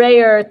Lisa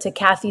Dreyer to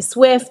Kathy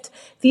Swift.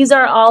 These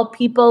are all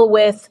people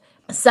with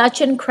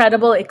such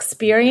incredible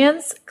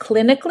experience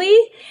clinically,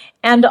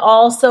 and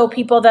also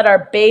people that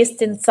are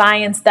based in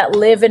science, that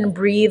live and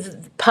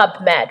breathe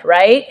PubMed,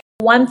 right?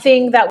 One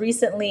thing that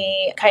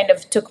recently kind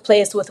of took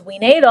place with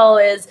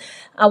Weenatal is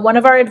one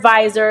of our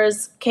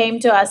advisors came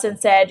to us and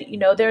said,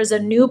 there's a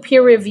new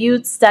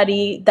peer-reviewed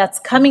study that's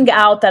coming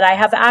out that I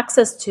have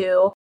access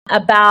to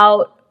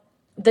about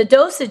the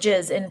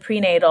dosages in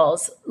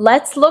prenatals.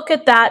 Let's look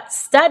at that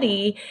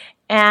study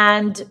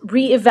and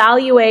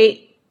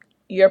reevaluate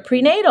your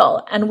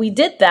prenatal. And we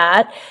did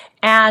that.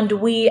 And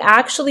we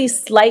actually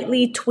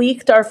slightly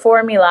tweaked our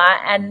formula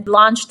and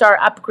launched our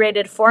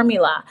upgraded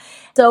formula.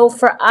 So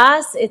for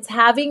us, it's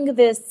having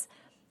this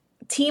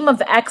team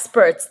of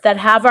experts that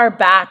have our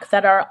back,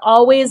 that are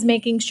always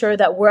making sure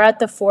that we're at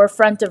the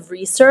forefront of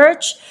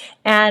research.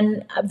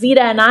 And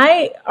Vida and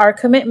I, our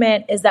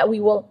commitment is that we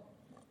will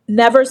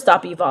never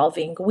stop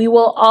evolving. We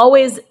will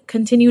always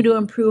continue to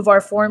improve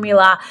our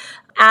formula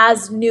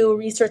as new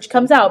research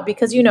comes out,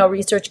 because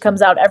research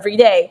comes out every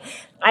day.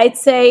 I'd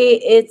say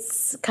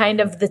it's kind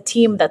of the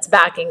team that's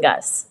backing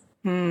us.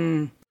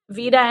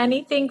 Vida,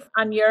 anything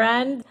on your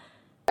end?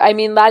 I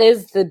mean, that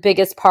is the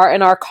biggest part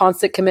in our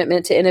constant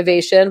commitment to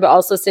innovation. But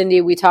also, Cindy,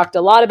 we talked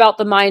a lot about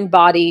the mind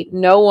body.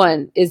 No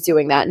one is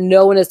doing that.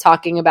 No one is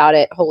talking about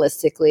it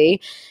holistically.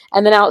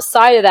 And then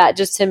outside of that,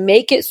 just to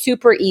make it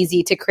super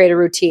easy to create a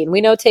routine. We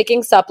know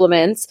taking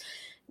supplements,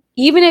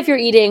 even if you're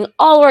eating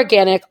all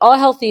organic, all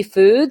healthy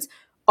foods,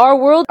 our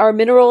world, our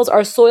minerals,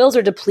 our soils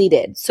are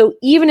depleted. So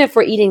even if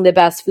we're eating the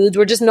best foods,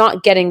 we're just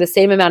not getting the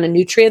same amount of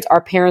nutrients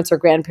our parents or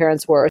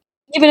grandparents were.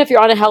 Even if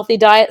you're on a healthy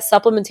diet,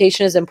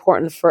 supplementation is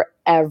important for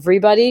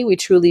everybody, we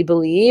truly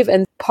believe.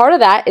 And part of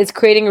that is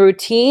creating a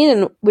routine,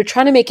 and we're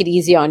trying to make it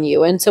easy on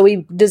you. And so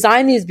we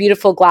designed these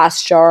beautiful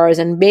glass jars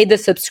and made the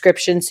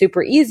subscription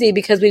super easy,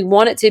 because we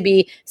want it to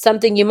be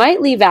something you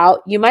might leave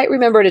out, you might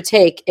remember to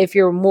take if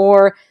you're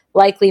more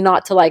likely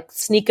not to like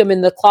sneak them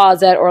in the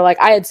closet, or like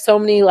I had so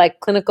many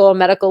like clinical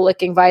medical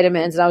looking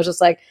vitamins and I was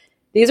just like,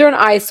 these are an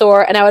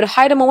eyesore, and I would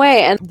hide them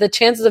away, and the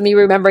chances of me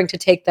remembering to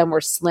take them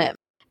were slim.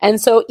 And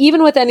so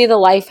even with any of the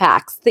life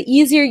hacks, the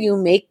easier you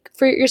make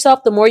for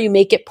yourself, the more you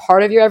make it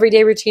part of your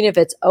everyday routine. If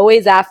it's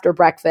always after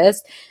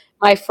breakfast,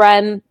 my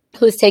friend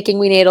who's taking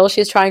Weenatal,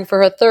 she's trying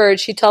for her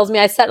third, she tells me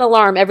I set an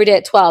alarm every day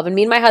at 12, and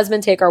me and my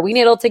husband take our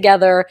Weenatal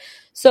together.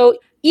 So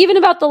even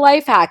about the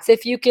life hacks,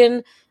 if you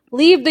can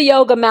leave the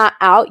yoga mat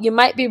out, you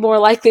might be more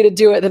likely to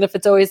do it than if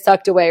it's always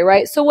tucked away,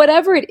 right? So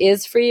whatever it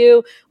is for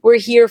you, we're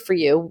here for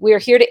you. We're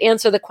here to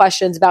answer the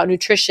questions about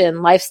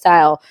nutrition,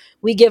 lifestyle.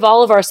 We give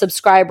all of our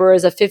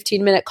subscribers a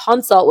 15-minute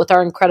consult with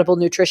our incredible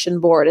nutrition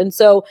board. And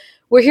so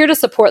we're here to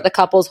support the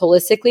couples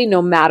holistically,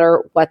 no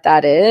matter what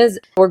that is.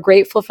 We're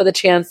grateful for the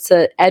chance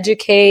to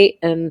educate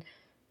and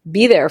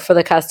be there for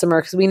the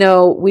customer, because we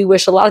know we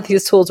wish a lot of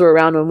these tools were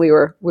around when we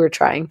were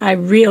trying. I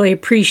really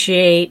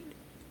appreciate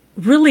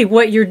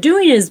what you're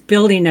doing is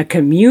building a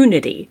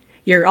community.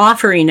 You're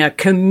offering a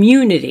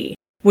community,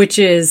 which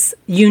is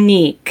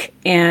unique.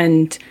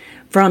 And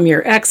from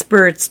your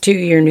experts to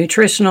your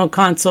nutritional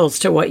consults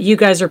to what you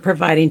guys are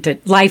providing to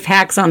life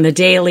hacks on the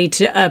daily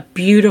to a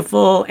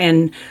beautiful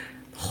and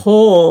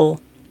whole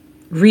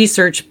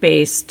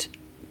research-based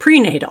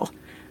prenatal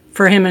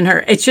for him and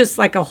her. It's just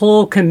like a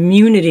whole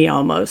community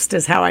almost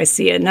is how I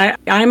see it. And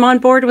I'm on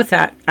board with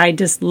that. I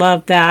just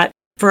love that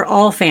for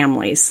all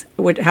families,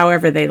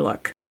 however they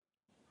look.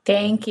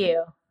 Thank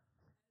you.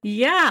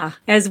 Yeah.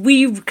 As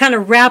we kind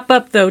of wrap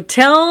up, though,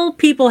 tell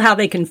people how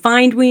they can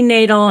find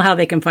Weenatal, how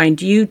they can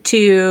find you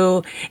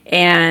two,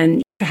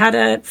 and how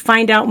to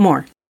find out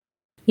more.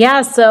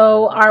 Yeah,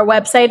 so our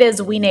website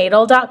is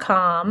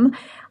weenatal.com.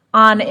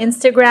 On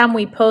Instagram,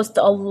 we post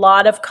a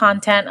lot of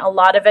content, a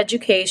lot of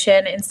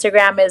education.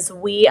 Instagram is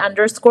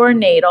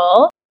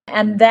we_natal.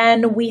 And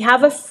then we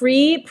have a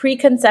free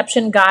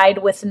preconception guide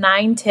with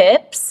 9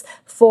 tips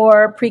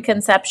for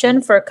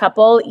preconception for a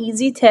couple,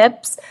 easy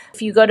tips.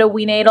 If you go to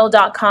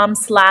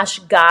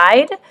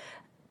weenatal.com/guide,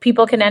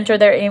 people can enter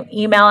their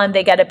email and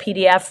they get a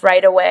PDF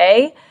right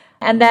away.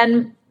 And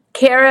then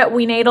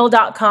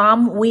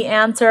care@weenatal.com. We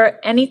answer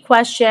any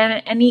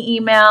question, any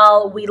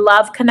email. We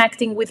love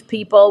connecting with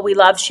people. We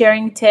love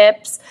sharing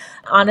tips.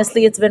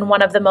 Honestly, it's been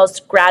one of the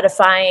most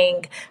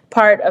gratifying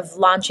part of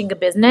launching a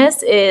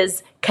business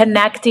is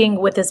connecting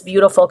with this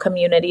beautiful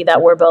community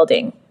that we're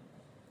building.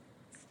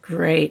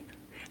 Great.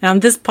 On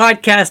this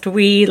podcast,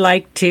 we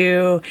like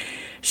to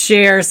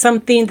share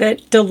something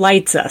that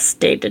delights us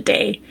day to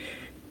day.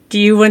 Do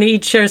you want to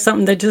each share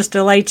something that just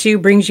delights you,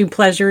 brings you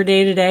pleasure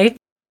day to day?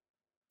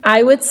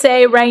 I would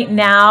say right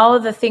now,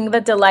 the thing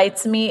that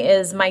delights me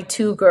is my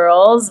two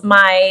girls.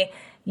 My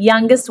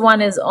youngest one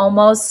is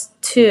almost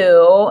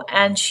 2,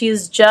 and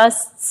she's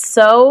just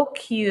so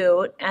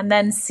cute. And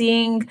then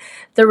seeing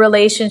the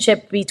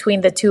relationship between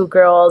the two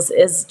girls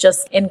is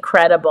just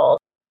incredible.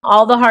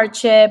 All the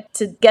hardship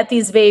to get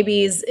these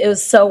babies, it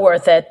was so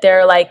worth it.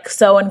 They're like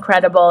so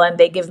incredible, and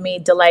they give me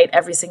delight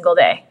every single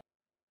day.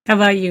 How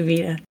about you,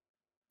 Vida?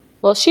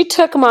 Well, she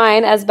took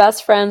mine as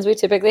best friends. We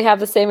typically have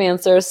the same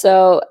answer.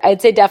 So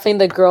I'd say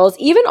definitely the girls,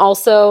 even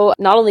also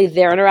not only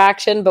their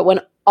interaction, but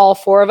when all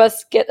 4 of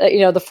us get,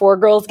 the 4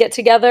 girls get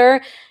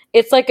together,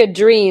 it's like a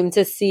dream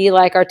to see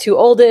like our 2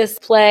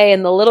 oldest play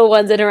and the little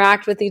ones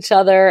interact with each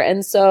other.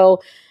 And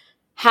so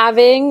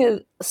having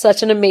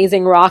such an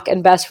amazing rock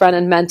and best friend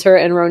and mentor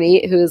in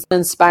Ronit, who's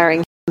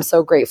inspiring, I'm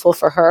so grateful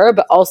for her,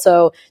 but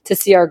also to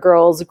see our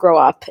girls grow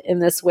up in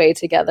this way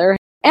together.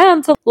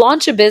 And to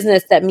launch a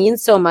business that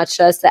means so much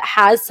to us, that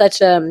has such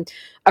a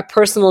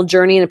personal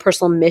journey and a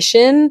personal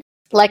mission.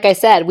 Like I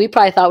said, we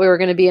probably thought we were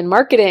going to be in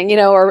marketing,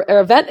 or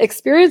event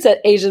experience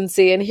at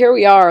agency. And here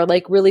we are,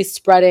 like really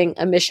spreading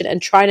a mission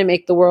and trying to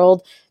make the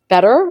world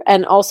better,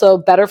 and also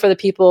better for the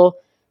people,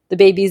 the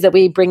babies that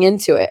we bring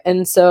into it.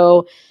 And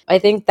so I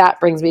think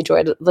that brings me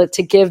joy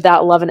to give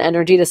that love and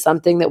energy to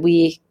something that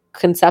we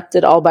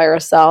concepted all by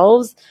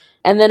ourselves.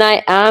 And then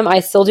I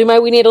still do my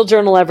Weenatal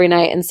journal every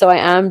night. And so I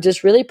am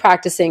just really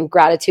practicing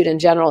gratitude in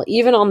general,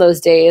 even on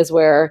those days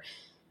where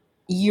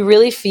you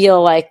really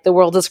feel like the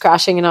world is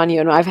crashing in on you.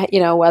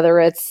 And whether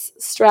it's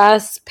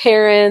stress,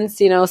 parents,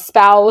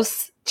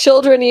 spouse,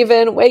 children,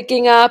 even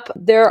waking up,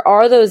 there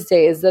are those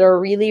days that are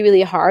really,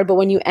 really hard. But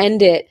when you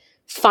end it,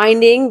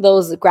 finding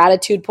those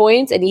gratitude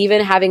points and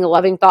even having a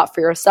loving thought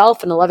for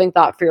yourself and a loving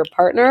thought for your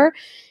partner,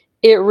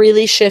 it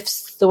really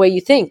shifts the way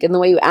you think and the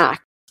way you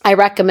act. I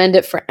recommend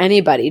it for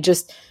anybody.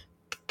 Just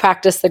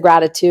practice the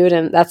gratitude.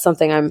 And that's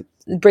something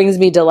it brings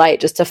me delight,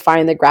 just to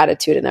find the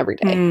gratitude in every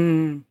day.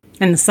 And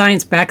the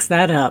science backs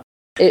that up.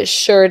 It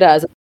sure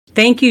does.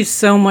 Thank you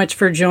so much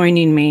for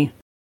joining me.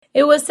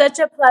 It was such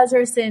a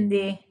pleasure,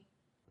 Cindy.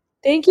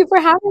 Thank you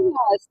for having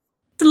us.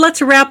 So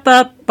let's wrap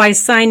up by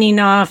signing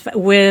off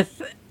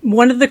with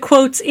one of the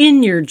quotes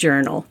in your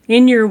journal,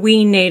 in your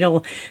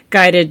Weenatal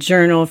guided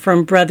journal,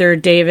 from Brother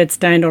David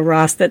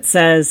Steindl-Rast, that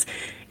says,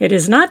 "It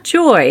is not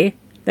joy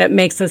that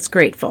makes us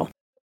grateful.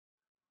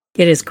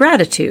 It is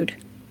gratitude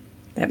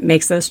that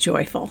makes us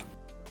joyful."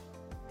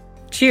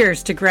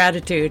 Cheers to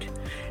gratitude.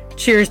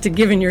 Cheers to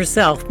giving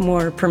yourself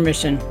more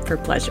permission for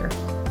pleasure.